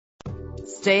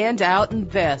Stand out in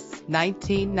this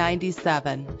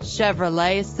 1997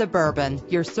 Chevrolet Suburban.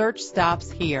 Your search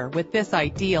stops here with this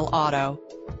ideal auto.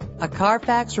 A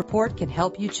Carfax report can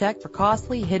help you check for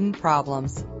costly hidden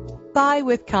problems. Buy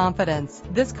with confidence.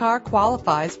 This car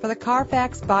qualifies for the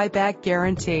Carfax buyback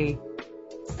guarantee.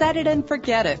 Set it and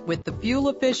forget it with the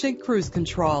fuel-efficient cruise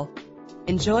control.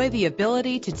 Enjoy the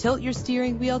ability to tilt your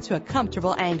steering wheel to a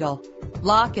comfortable angle.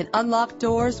 Lock and unlock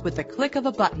doors with the click of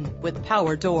a button with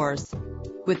power doors.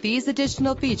 With these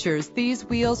additional features, these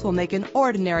wheels will make an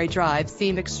ordinary drive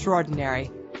seem extraordinary.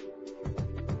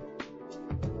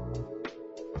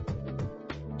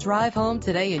 Drive home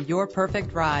today in your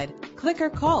perfect ride. Click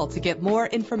or call to get more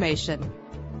information.